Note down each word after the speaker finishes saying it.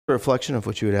reflection of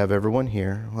what you would have everyone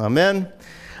hear. Amen.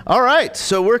 All right,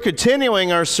 so we're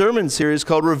continuing our sermon series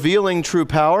called Revealing True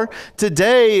Power.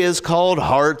 Today is called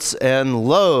Hearts and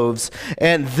Loaves,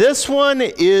 and this one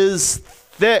is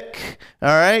thick. All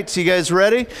right, so you guys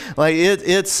ready? Like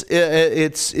it's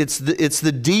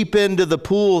the deep end of the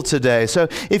pool today. So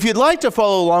if you'd like to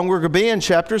follow along, we're going to be in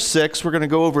chapter 6. We're going to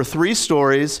go over 3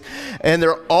 stories, and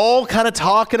they're all kind of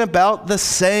talking about the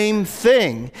same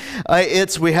thing.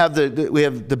 We have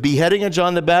the beheading of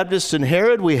John the Baptist and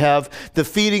Herod. We have the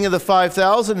feeding of the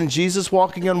 5,000 and Jesus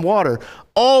walking on water.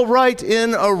 All right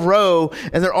in a row,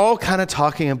 and they're all kind of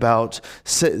talking about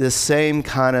the same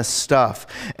kind of stuff.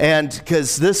 And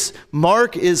because this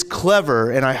Mark is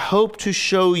clever, and I hope to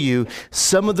show you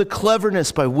some of the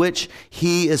cleverness by which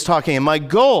he is talking. And my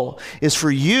goal is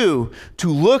for you to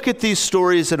look at these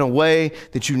stories in a way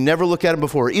that you never look at them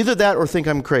before. Either that or think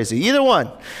I'm crazy. Either one.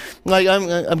 Like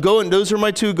I'm going, those are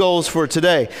my 2 goals for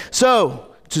today. So,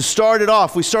 to start it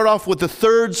off, we start off with the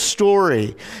 3rd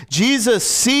story. Jesus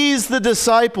sees the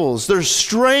disciples. They're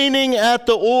straining at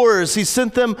the oars. He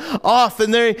sent them off,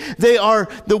 and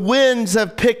the winds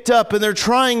have picked up, and they're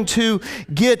trying to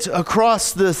get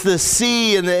across the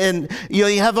sea, and you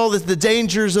have all the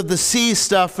dangers of the sea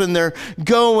stuff, and they're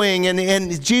going,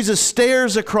 and Jesus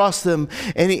stares across them,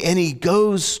 and he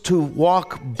goes to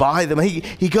walk by them.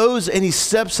 He goes and he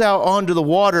steps out onto the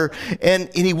water, and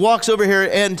he walks over here,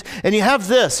 and you have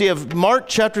this. You have Mark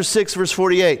chapter 6, verse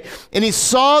 48. And he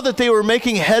saw that they were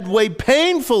making headway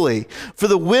painfully, for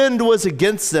the wind was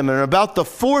against them. And about the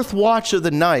 4th watch of the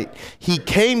night, he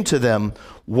came to them,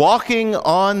 walking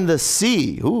on the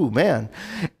sea. Ooh, man.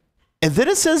 And then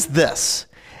it says this,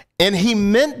 and he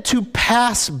meant to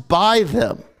pass by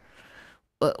them.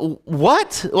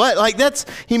 What? Like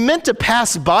he meant to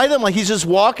pass by them? Like he's just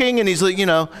walking and he's like,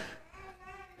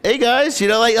 hey guys,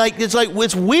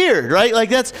 it's weird, right?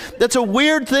 Like that's a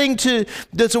weird thing to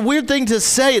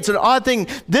say. It's an odd thing.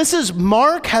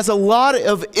 Mark has a lot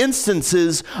of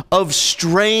instances of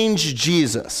strange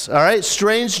Jesus. All right,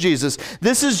 strange Jesus.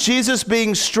 This is Jesus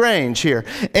being strange here.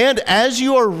 And as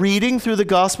you are reading through the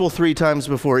gospel 3 times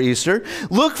before Easter,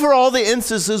 look for all the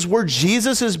instances where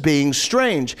Jesus is being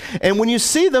strange. And when you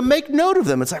see them, make note of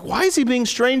them. It's like, why is he being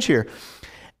strange here?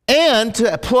 And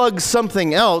to plug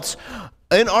something else,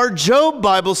 in our Job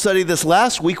Bible study this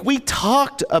last week, we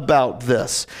talked about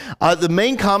this. The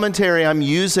main commentary I'm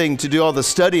using to do all the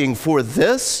studying for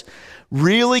this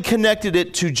really connected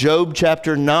it to Job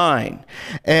chapter 9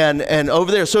 and over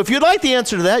there. So if you'd like the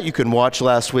answer to that, you can watch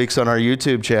last week's on our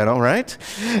YouTube channel, right?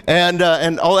 And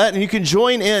all that, and you can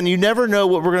join in. You never know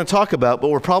what we're going to talk about, but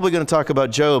we're probably going to talk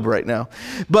about Job right now.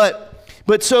 But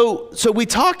so we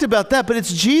talked about that, but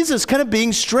it's Jesus kind of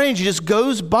being strange. He just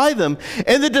goes by them,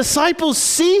 and the disciples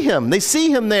see him. They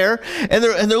see him there, and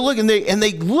they're looking, and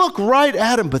they look right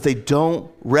at him, but they don't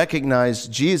recognize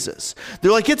Jesus.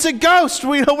 They're like, it's a ghost.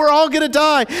 We're all gonna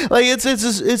die. Like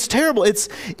it's terrible. It's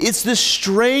this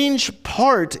strange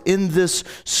part in this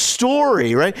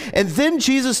story, right? And then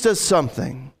Jesus does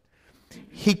something.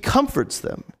 He comforts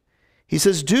them. He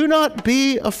says, "Do not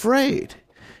be afraid."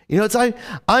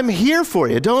 I'm here for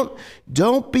you.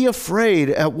 Don't be afraid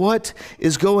at what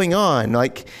is going on.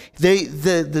 Like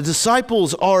the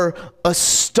disciples are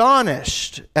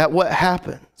astonished at what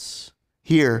happens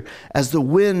here as the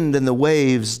wind and the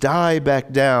waves die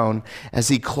back down as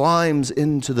he climbs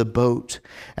into the boat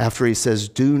after he says,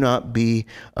 "Do not be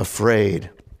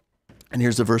afraid." And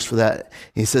here's the verse for that.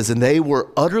 He says, and they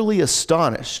were utterly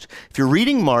astonished. If you're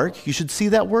reading Mark, you should see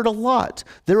that word a lot.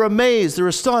 They're amazed, they're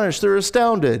astonished, they're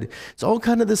astounded. It's all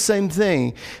kind of the same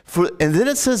thing. And then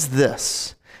it says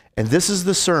this, and this is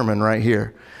the sermon right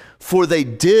here. For they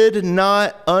did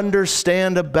not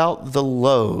understand about the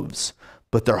loaves,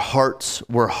 but their hearts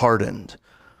were hardened.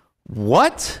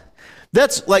 What?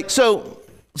 That's like, so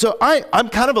I'm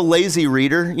kind of a lazy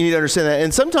reader. You need to understand that.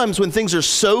 And sometimes when things are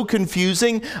so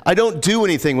confusing, I don't do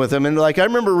anything with them. And I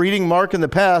remember reading Mark in the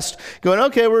past, going,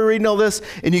 okay, we're reading all this.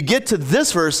 And you get to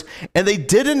this verse, and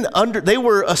they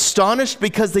were astonished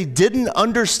because they didn't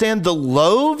understand the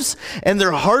loaves, and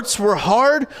their hearts were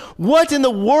hard. What in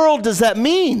the world does that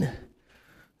mean?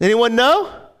 Anyone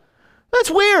know? That's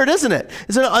weird, isn't it?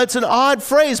 It's an odd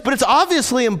phrase, but it's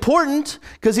obviously important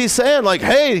because he's saying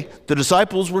hey, the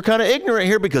disciples were kind of ignorant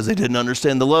here because they didn't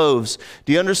understand the loaves.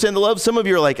 Do you understand the loaves? Some of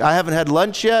you are like, I haven't had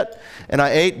lunch yet, and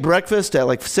I ate breakfast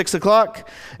at 6 o'clock,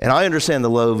 and I understand the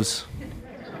loaves.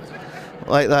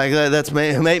 like that's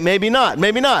maybe not.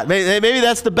 Maybe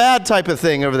that's the bad type of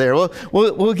thing over there.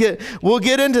 We'll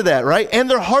get into that, right? And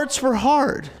their hearts were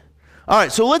hard. All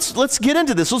right, so let's get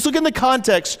into this. Let's look in the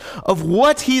context of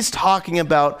what he's talking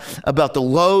about the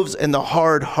loaves and the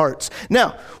hard hearts.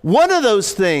 Now, one of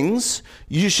those things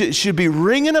you should be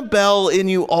ringing a bell in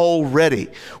you already.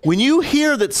 When you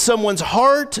hear that someone's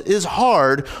heart is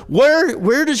hard,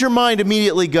 where does your mind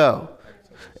immediately go?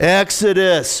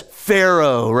 Exodus,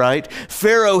 Pharaoh, right?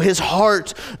 Pharaoh, his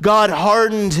heart, God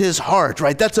hardened his heart,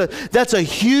 right? That's a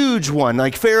huge one.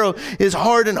 Like Pharaoh is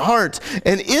hardened heart.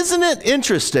 And isn't it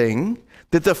interesting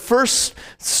that the first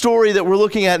story that we're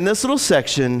looking at in this little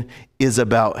section is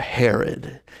about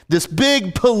Herod? This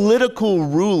big political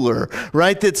ruler,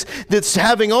 right? That's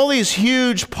having all these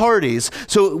huge parties.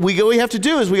 So what we have to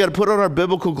do is we got to put on our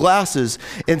biblical glasses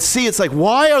and see. It's like,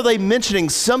 why are they mentioning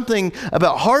something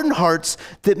about hardened hearts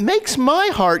that makes my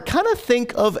heart kind of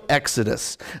think of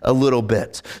Exodus a little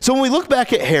bit? So when we look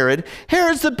back at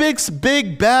Herod's the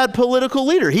big bad political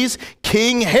leader. He's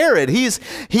King Herod. He's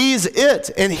it,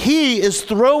 and he is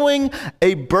throwing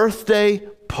a birthday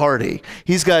party.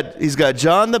 He's got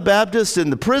John the Baptist in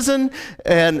the prison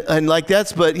and like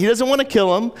that's, but he doesn't want to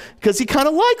kill him because he kind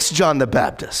of likes John the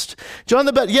Baptist. John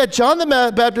the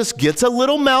Baptist gets a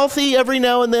little mouthy every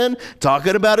now and then,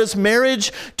 talking about his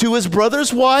marriage to his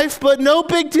brother's wife, but no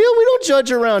big deal. We don't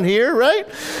judge around here, right?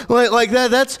 Like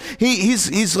that. That's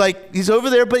he's over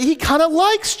there, but he kind of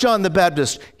likes John the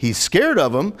Baptist. He's scared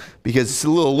of him because it's a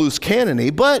little loose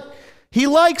cannon-y, but he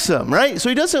likes him, right? So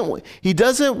he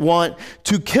doesn't want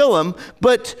to kill him,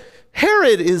 but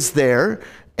Herod is there,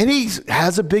 and he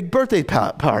has a big birthday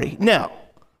party. Now,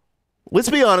 let's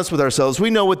be honest with ourselves. We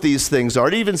know what these things are.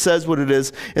 It even says what it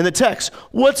is in the text.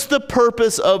 What's the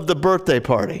purpose of the birthday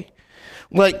party?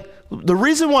 Like, the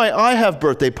reason why I have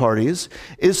birthday parties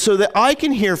is so that I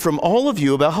can hear from all of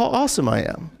you about how awesome I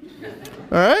am.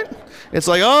 All right? It's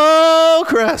like, oh,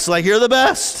 Cris, like you're the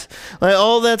best, like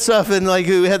all that stuff. And like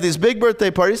we have these big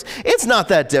birthday parties. It's not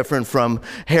that different from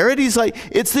Herod. He's like,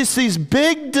 it's these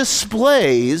big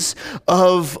displays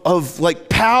of like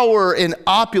power and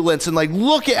opulence. And like,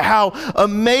 look at how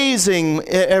amazing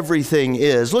everything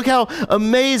is. Look how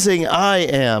amazing I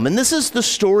am. And this is the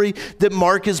story that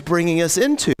Mark is bringing us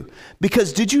into.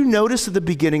 Because did you notice at the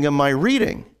beginning of my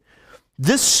reading,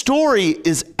 this story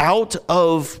is out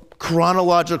of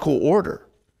chronological order.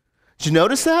 Did you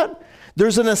notice that?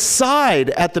 There's an aside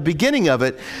at the beginning of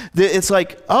it that it's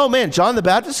like, oh man, John the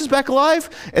Baptist is back alive?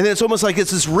 And then it's almost like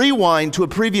it's this rewind to a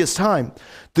previous time.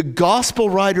 The gospel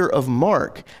writer of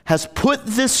Mark has put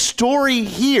this story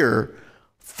here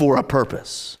for a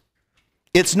purpose.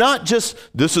 It's not just,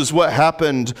 this is what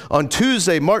happened on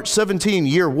Tuesday, March 17,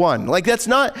 year 1. Like that's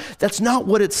not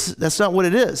what it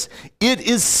is. It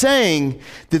is saying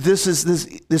that this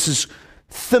is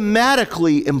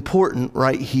thematically important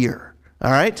right here.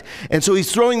 All right? And so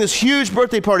he's throwing this huge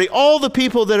birthday party. All the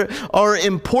people that are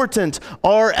important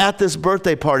are at this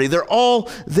birthday party. They're all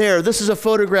there. This is a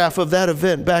photograph of that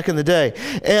event back in the day.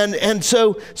 And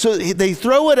so they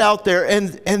throw it out there,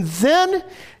 and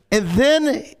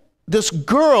then this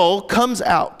girl comes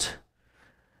out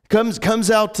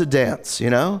to dance, you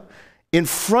know, in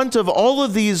front of all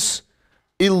of these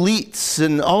elites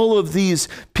and all of these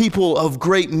people of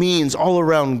great means all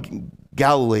around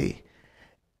Galilee.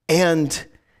 And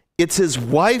it's his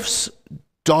wife's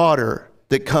daughter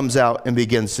that comes out and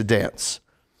begins to dance.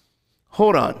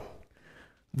 Hold on.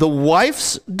 The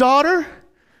wife's daughter?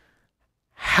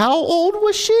 How old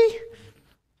was she?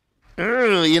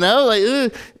 You know,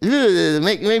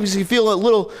 like, makes you feel a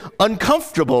little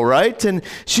uncomfortable, right? And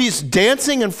she's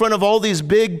dancing in front of all these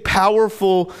big,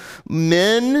 powerful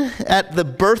men at the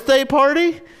birthday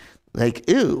party. Like,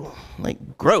 ew,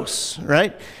 like gross,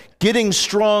 right? Getting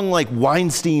strong like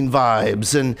Weinstein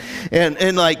vibes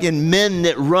and like in men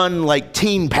that run like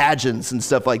teen pageants and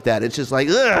stuff like that. It's just like,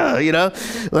 ugh, you know,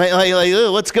 like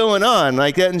ugh, what's going on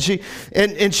like that?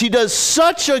 And she does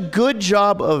such a good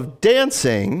job of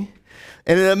dancing.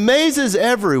 And it amazes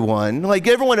everyone. Like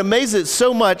everyone amazes it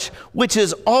so much, which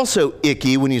is also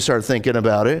icky when you start thinking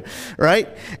about it, right?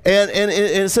 And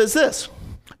it says this: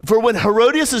 for when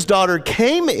Herodias' daughter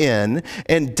came in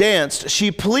and danced,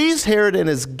 she pleased Herod and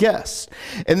his guests.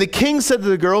 And the king said to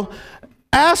the girl,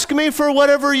 "Ask me for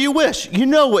whatever you wish." You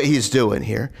know what he's doing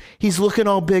here. He's looking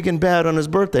all big and bad on his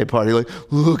birthday party. Like,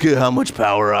 look at how much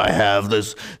power I have.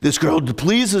 This girl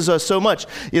pleases us so much.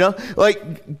 You know, like,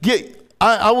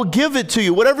 I will give it to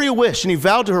you, whatever you wish. And he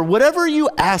vowed to her, whatever you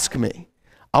ask me,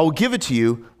 I will give it to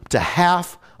you, to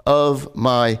half of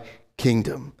my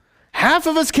kingdom. Half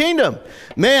of his kingdom.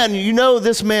 Man, you know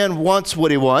this man wants what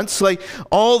he wants. Like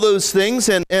all those things.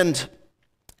 And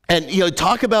you know,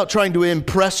 talk about trying to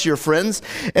impress your friends.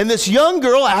 And this young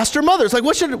girl asked her mother, it's like,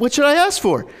 what should I ask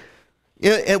for?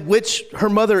 at which her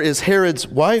mother is Herod's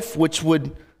wife,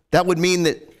 that would mean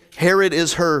that Herod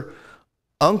is her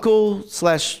uncle /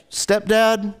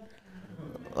 stepdad.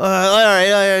 All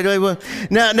right.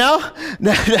 Now,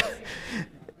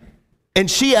 and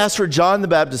she asked for John the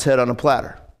Baptist's head on a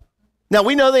platter. Now,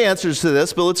 we know the answers to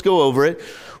this, but let's go over it.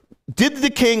 Did the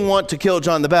king want to kill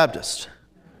John the Baptist?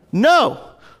 No.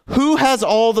 Who has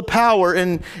all the power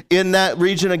in that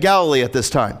region of Galilee at this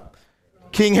time?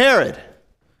 King Herod.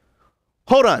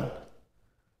 Hold on.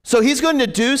 So he's going to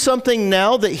do something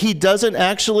now that he doesn't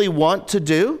actually want to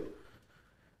do?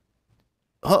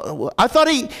 I thought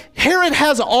Herod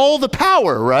has all the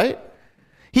power, right?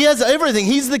 He has everything.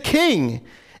 He's the king.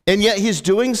 And yet he's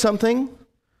doing something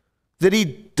that he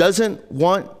doesn't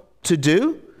want to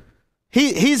do?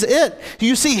 He's it.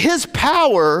 You see, his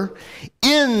power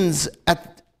ends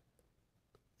at,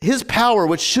 his power,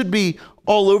 which should be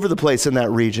all over the place in that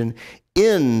region,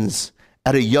 ends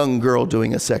at a young girl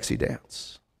doing a sexy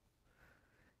dance.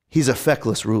 He's a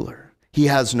feckless ruler. He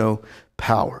has no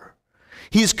power.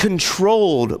 He's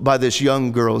controlled by this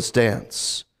young girl's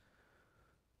dance.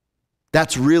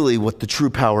 That's really what the true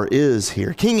power is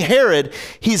here. King Herod,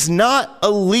 he's not a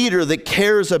leader that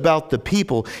cares about the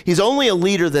people. He's only a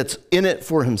leader that's in it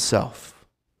for himself.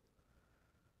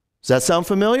 Does that sound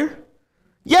familiar?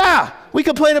 Yeah, we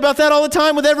complain about that all the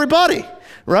time with everybody,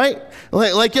 right?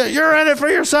 Like you're in it for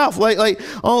yourself, like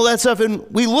all that stuff. And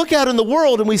we look out in the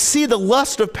world and we see the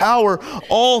lust of power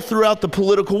all throughout the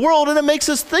political world, and it makes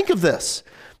us think of this.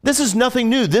 This is nothing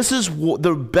new. This is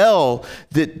the bell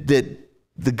that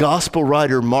the gospel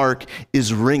writer Mark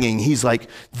is ringing. He's like,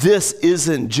 this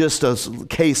isn't just a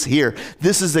case here.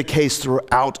 This is a case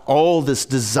throughout all this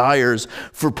desires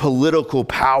for political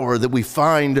power that we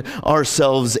find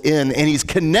ourselves in. And he's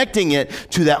connecting it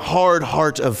to that hard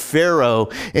heart of Pharaoh.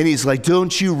 And he's like,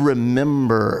 don't you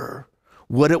remember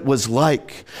what it was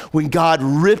like when God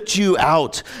ripped you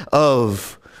out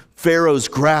of Pharaoh's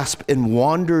grasp and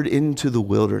wandered into the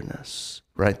wilderness?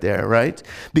 Right there, right?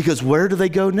 Because where do they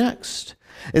go next?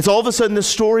 It's all of a sudden the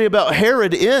story about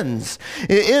Herod ends.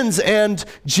 It ends, and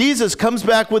Jesus comes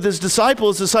back with his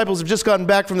disciples. His disciples have just gotten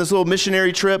back from this little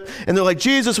missionary trip, and they're like,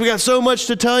 Jesus, we got so much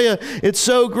to tell you. It's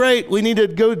so great. We need to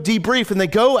go debrief. And they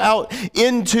go out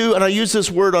into, and I use this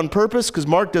word on purpose because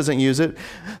Mark doesn't use it,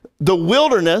 the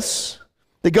wilderness.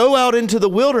 They go out into the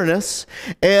wilderness,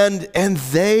 and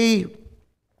they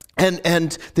go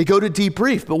to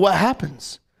debrief. But what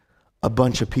happens? A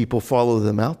bunch of people follow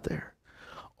them out there.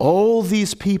 All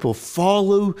these people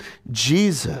follow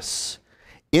Jesus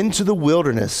into the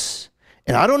wilderness.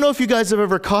 And I don't know if you guys have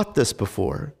ever caught this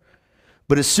before,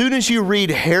 but as soon as you read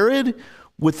Herod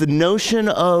with the notion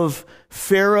of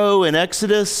Pharaoh and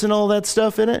Exodus and all that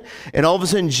stuff in it, and all of a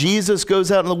sudden Jesus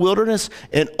goes out in the wilderness,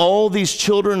 and all these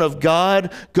children of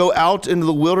God go out into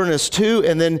the wilderness too.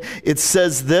 And then it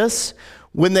says this,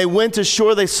 when they went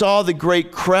ashore, they saw the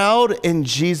great crowd, and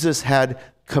Jesus had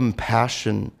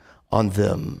compassion on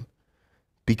them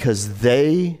because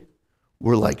they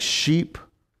were like sheep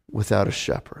without a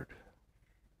shepherd.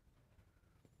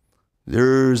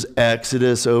 There's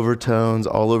Exodus overtones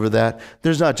all over that.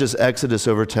 There's not just Exodus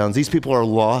overtones. These people are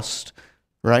lost,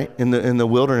 right, in the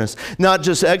wilderness. Not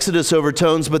just Exodus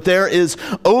overtones, but there is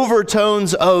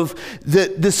overtones of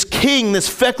this king, this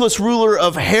feckless ruler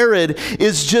of Herod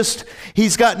is just,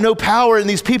 he's got no power, and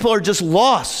these people are just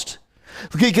lost.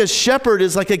 Because shepherd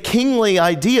is like a kingly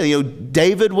idea. You know,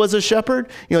 David was a shepherd.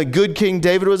 You know, like good King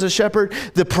David was a shepherd.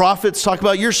 The prophets talk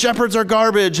about your shepherds are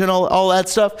garbage and all that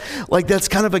stuff. Like that's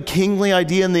kind of a kingly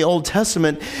idea in the Old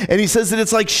Testament. And he says that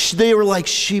it's like they were like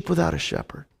sheep without a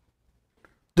shepherd.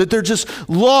 That they're just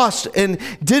lost and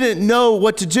didn't know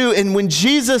what to do. And when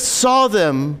Jesus saw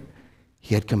them,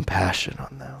 he had compassion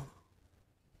on them.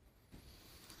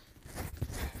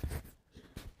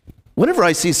 Whenever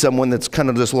I see someone that's kind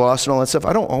of just lost and all that stuff,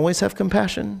 I don't always have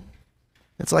compassion.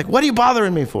 It's like, what are you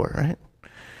bothering me for, right?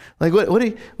 Like, what are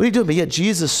you doing? But yet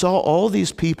Jesus saw all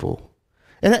these people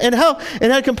and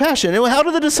had compassion. And how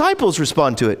do the disciples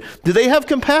respond to it? Do they have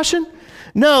compassion?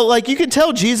 No, like you can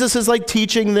tell Jesus is like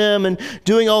teaching them and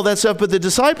doing all that stuff, but the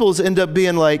disciples end up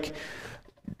being like,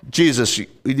 Jesus,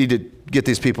 we need to get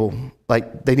these people,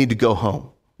 like they need to go home.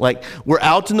 Like, we're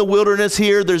out in the wilderness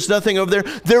here. There's nothing over there.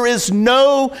 There is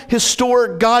no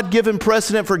historic God-given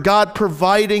precedent for God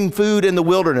providing food in the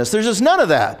wilderness. There's just none of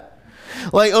that.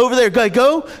 Like over there,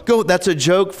 go. That's a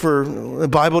joke for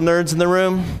Bible nerds in the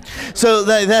room. So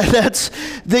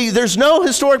there's no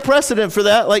historic precedent for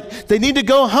that. Like they need to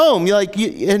go home.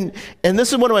 And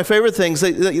this is one of my favorite things.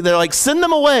 They're like, send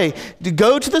them away to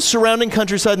go to the surrounding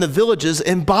countryside and the villages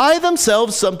and buy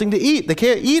themselves something to eat. They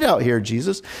can't eat out here,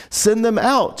 Jesus. Send them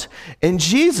out. And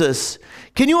Jesus,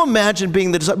 can you imagine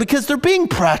being the disciple? Because they're being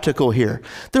practical here.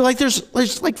 They're like,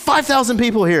 there's like 5,000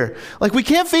 people here. Like, we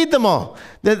can't feed them all.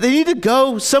 They need to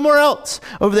go somewhere else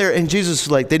over there. And Jesus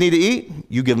is like, they need to eat?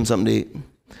 You give them something to eat.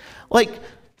 Like,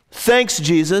 thanks,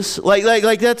 Jesus. Like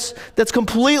that's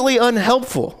completely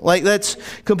unhelpful. Like, that's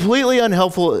completely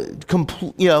unhelpful,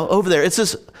 over there. It's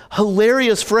this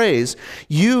hilarious phrase.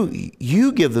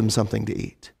 You give them something to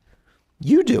eat.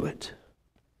 You do it.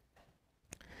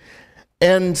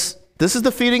 And this is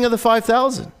the feeding of the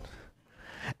 5,000.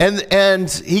 And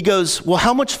he goes, well,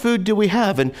 how much food do we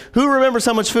have? And who remembers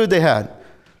how much food they had?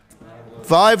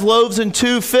 5 loaves and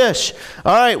 2 fish.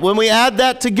 All right, when we add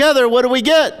that together, what do we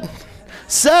get?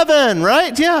 7,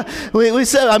 right? Yeah, we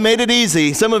said, I made it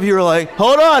easy. Some of you are like,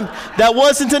 hold on, that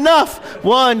wasn't enough.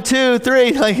 1, 2,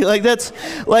 3, that's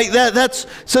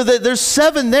so that there's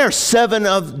 7 there, 7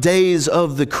 of days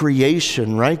of the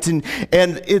creation, right? And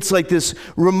it's like this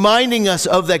reminding us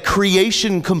of that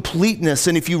creation completeness.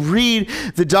 And if you read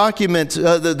the document,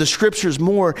 the scriptures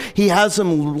more, he has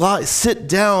them sit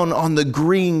down on the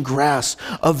green grass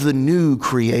of the new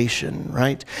creation,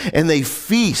 right? And they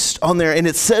feast on there, and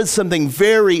it says something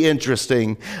very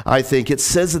interesting, I think. It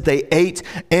says that they ate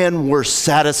and were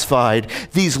satisfied.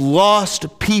 These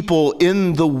lost people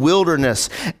in the wilderness,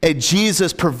 and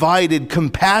Jesus provided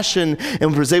compassion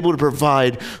and was able to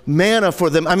provide manna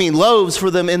for them, loaves for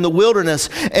them in the wilderness,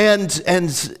 and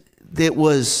they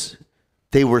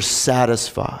were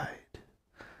satisfied.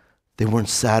 They weren't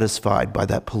satisfied by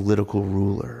that political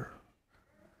ruler.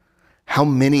 How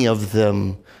many of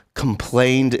them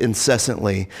complained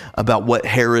incessantly about what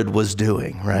Herod was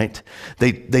doing, right?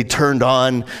 They turned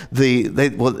on they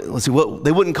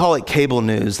wouldn't call it cable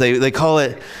news. They call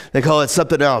it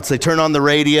something else. They turn on the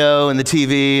radio and the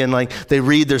TV, and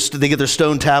they get their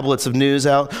stone tablets of news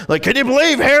out. Like, can you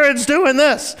believe Herod's doing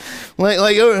this?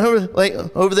 Like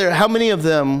over there, how many of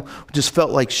them just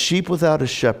felt like sheep without a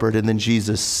shepherd, and then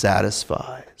Jesus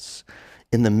satisfies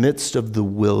in the midst of the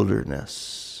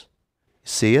wilderness?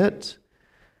 See it?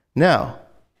 Now,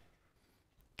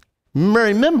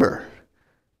 remember,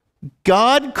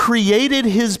 God created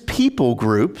his people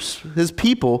groups, his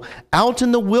people, out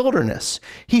in the wilderness.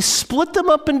 He split them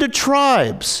up into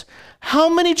tribes. How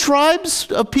many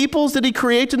tribes of peoples did he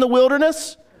create in the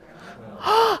wilderness?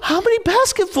 How many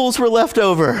basketfuls were left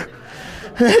over?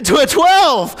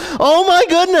 12. Oh my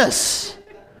goodness.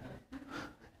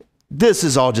 This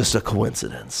is all just a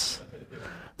coincidence.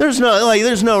 There's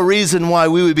no reason why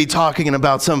we would be talking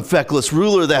about some feckless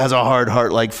ruler that has a hard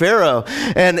heart like Pharaoh,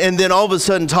 and then all of a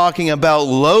sudden talking about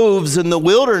loaves in the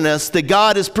wilderness that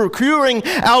God is procuring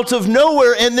out of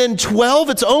nowhere, and then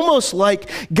 12. It's almost like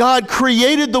God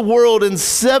created the world in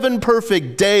 7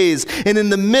 perfect days, and in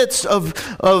the midst of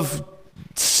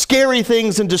scary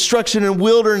things and destruction and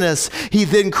wilderness, he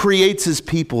then creates his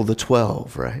people, the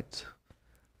 12, right?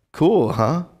 Cool,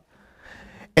 huh?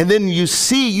 And then you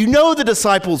know the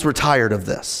disciples were tired of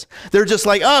this. They're just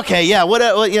like, okay, yeah,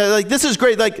 this is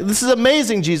great. Like, this is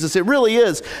amazing, Jesus. It really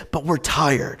is. But we're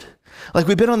tired. Like,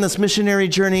 we've been on this missionary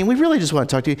journey, and we really just want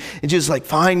to talk to you. And Jesus is like,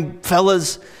 fine,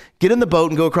 fellas, get in the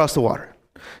boat and go across the water.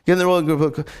 Get in the boat and go,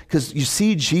 because you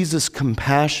see Jesus'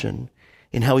 compassion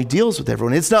in how he deals with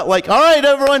everyone. It's not like, all right,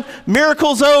 everyone,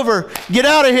 miracle's over. Get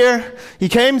out of here. You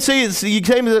came like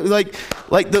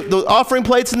the offering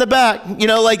plates in the back. He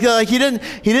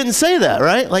didn't say that,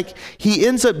 right? Like, he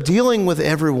ends up dealing with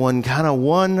everyone kind of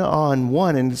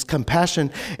one-on-one, and his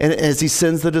compassion, and as he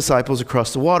sends the disciples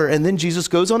across the water. And then Jesus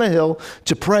goes on a hill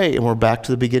to pray, and we're back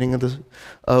to the beginning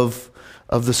of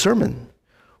the sermon,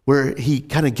 where he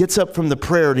kind of gets up from the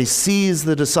prayer and he sees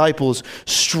the disciples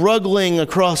struggling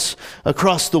across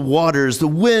the waters. The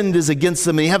wind is against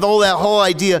them, and you have that whole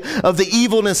idea of the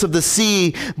evilness of the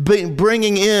sea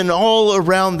bringing in all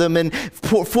around them and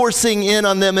forcing in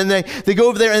on them. And they go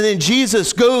over there, and then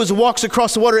Jesus walks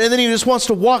across the water, and then he just wants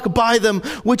to walk by them,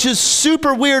 which is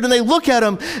super weird. And they look at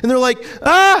him, and they're like,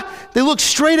 they look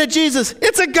straight at Jesus.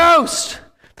 It's a ghost.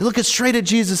 They look straight at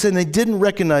Jesus, and they didn't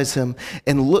recognize him.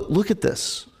 And look at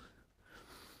this.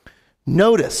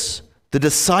 Notice, the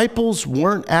disciples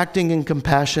weren't acting in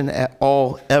compassion at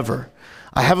all, ever.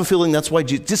 I have a feeling that's why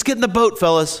Jesus, just get in the boat,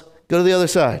 fellas, go to the other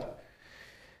side.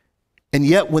 And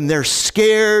yet, when they're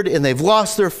scared and they've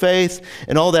lost their faith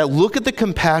and all that, look at the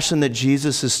compassion that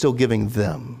Jesus is still giving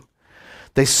them.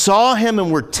 They saw him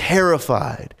and were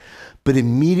terrified, but he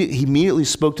immediately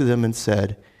spoke to them and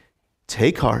said,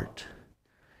 "Take heart,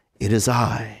 it is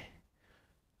I.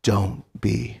 Don't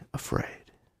be afraid."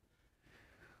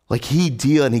 Like he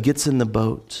gets in the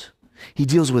boat. He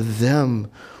deals with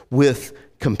them with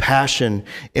compassion,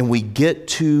 and we get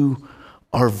to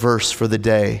our verse for the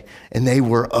day, and they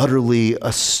were utterly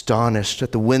astonished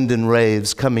at the wind and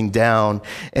waves coming down,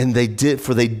 and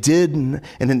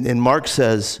and Mark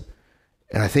says,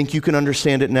 and I think you can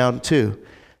understand it now too,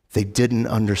 they didn't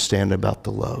understand about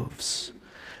the loaves,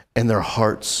 and their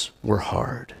hearts were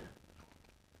hard.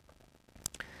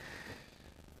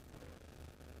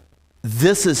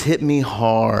 This has hit me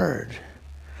hard.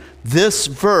 This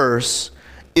verse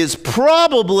is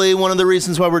probably one of the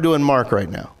reasons why we're doing Mark right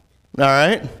now. All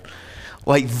right?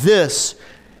 Like this,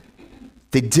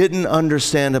 they didn't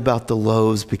understand about the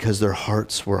loaves because their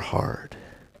hearts were hard.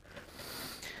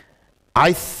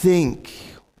 I think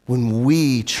when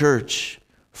we, church,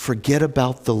 forget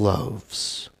about the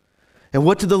loaves. And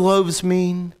what do the loaves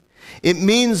mean? It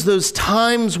means those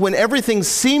times when everything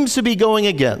seems to be going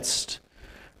against,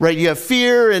 right? You have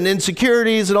fear and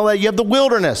insecurities and all that. You have the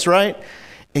wilderness, right?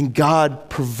 And God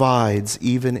provides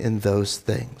even in those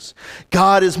things.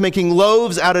 God is making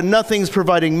loaves out of nothing. He's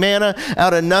providing manna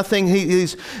out of nothing.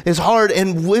 He's hard.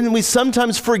 And when we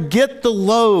sometimes forget the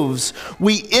loaves,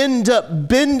 we end up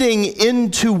bending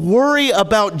into worry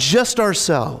about just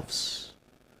ourselves.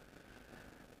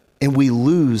 And we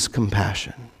lose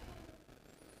compassion.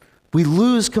 We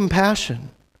lose compassion.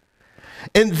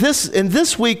 And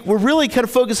this week, we're really kind of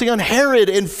focusing on Herod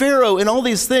and Pharaoh and all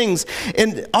these things.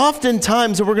 And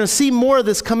oftentimes, and we're going to see more of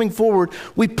this coming forward,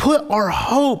 we put our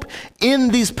hope in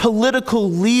these political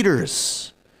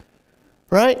leaders,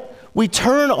 right? We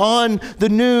turn on the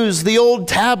news, the old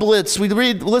tablets, we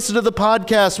listen to the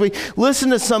podcast, we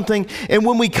listen to something, and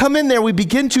when we come in there, we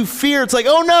begin to fear. It's like,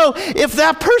 oh no, if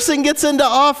that person gets into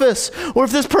office, or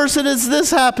if this person is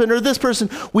this happened, or this person,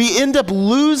 we end up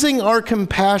losing our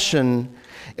compassion,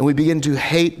 and we begin to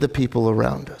hate the people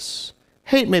around us.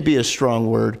 Hate may be a strong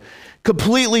word.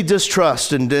 Completely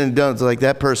distrust, and don't, like,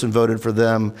 that person voted for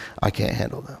them, I can't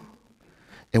handle them.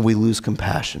 And we lose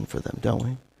compassion for them, don't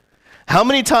we? How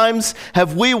many times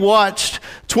have we watched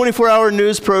 24-hour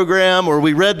news program, or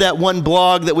we read that one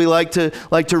blog that we like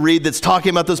to read that's talking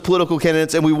about those political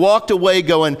candidates, and we walked away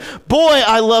going, boy,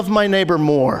 I love my neighbor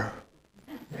more.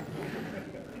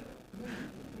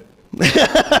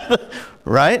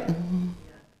 Right?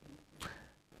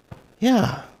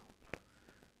 Yeah.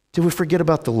 Did we forget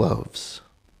about the loaves?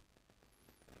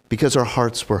 Because our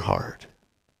hearts were hard.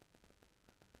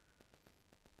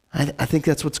 I think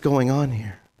that's what's going on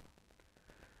here.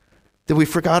 That we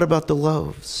forgot about the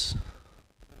loaves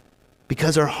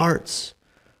because our hearts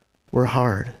were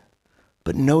hard.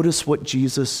 But notice what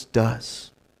Jesus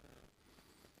does.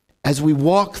 As we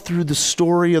walk through the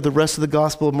story of the rest of the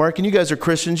Gospel of Mark, and you guys are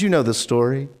Christians, you know the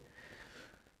story.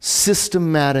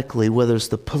 Systematically, whether it's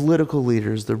the political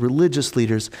leaders, the religious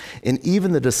leaders, and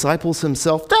even the disciples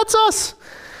themselves, that's us.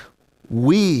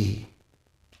 We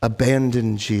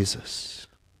abandoned Jesus.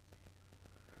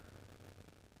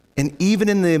 And even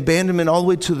in the abandonment all the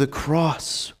way to the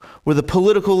cross, where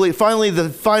finally the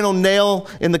final nail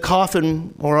in the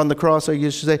coffin, or on the cross, I guess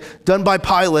you should say, done by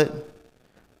Pilate,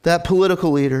 that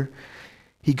political leader,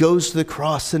 he goes to the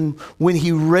cross. And when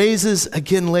he raises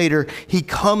again later, he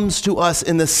comes to us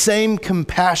in the same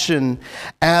compassion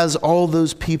as all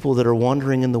those people that are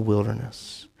wandering in the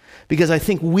wilderness. Because I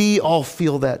think we all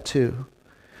feel that too.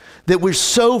 That we're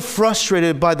so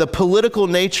frustrated by the political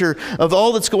nature of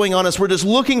all that's going on us. We're just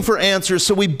looking for answers.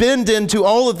 So we bend into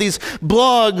all of these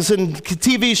blogs and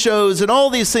TV shows and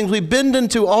all these things. We bend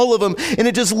into all of them. And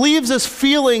it just leaves us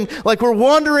feeling like we're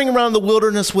wandering around the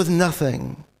wilderness with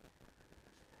nothing.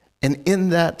 And in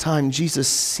that time, Jesus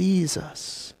sees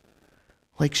us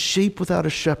like sheep without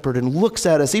a shepherd and looks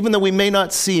at us, even though we may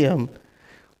not see him,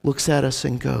 looks at us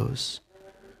and goes,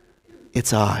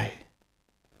 "It's I.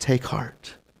 Take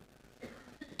heart.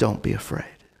 Don't be afraid."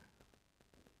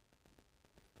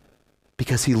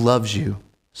 Because he loves you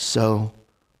so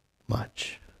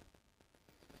much.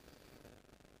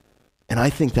 And I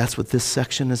think that's what this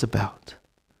section is about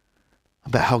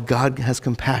how God has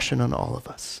compassion on all of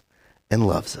us and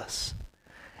loves us.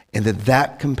 And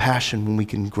that compassion, when we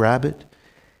can grab it,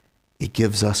 it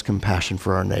gives us compassion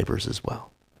for our neighbors as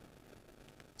well.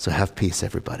 So have peace,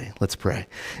 everybody. Let's pray.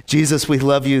 Jesus, we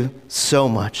love you so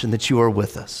much and that you are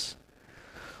with us.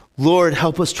 Lord,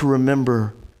 help us to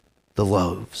remember the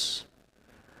loaves.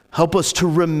 Help us to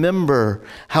remember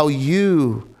how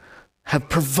have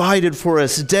provided for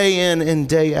us day in and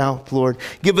day out, Lord.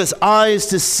 Give us eyes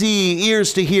to see,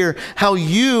 ears to hear how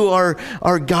you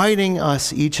are guiding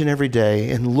us each and every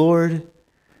day. And Lord,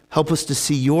 help us to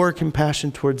see your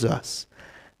compassion towards us,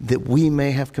 that we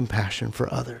may have compassion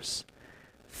for others.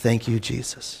 Thank you,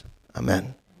 Jesus.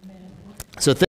 Amen. So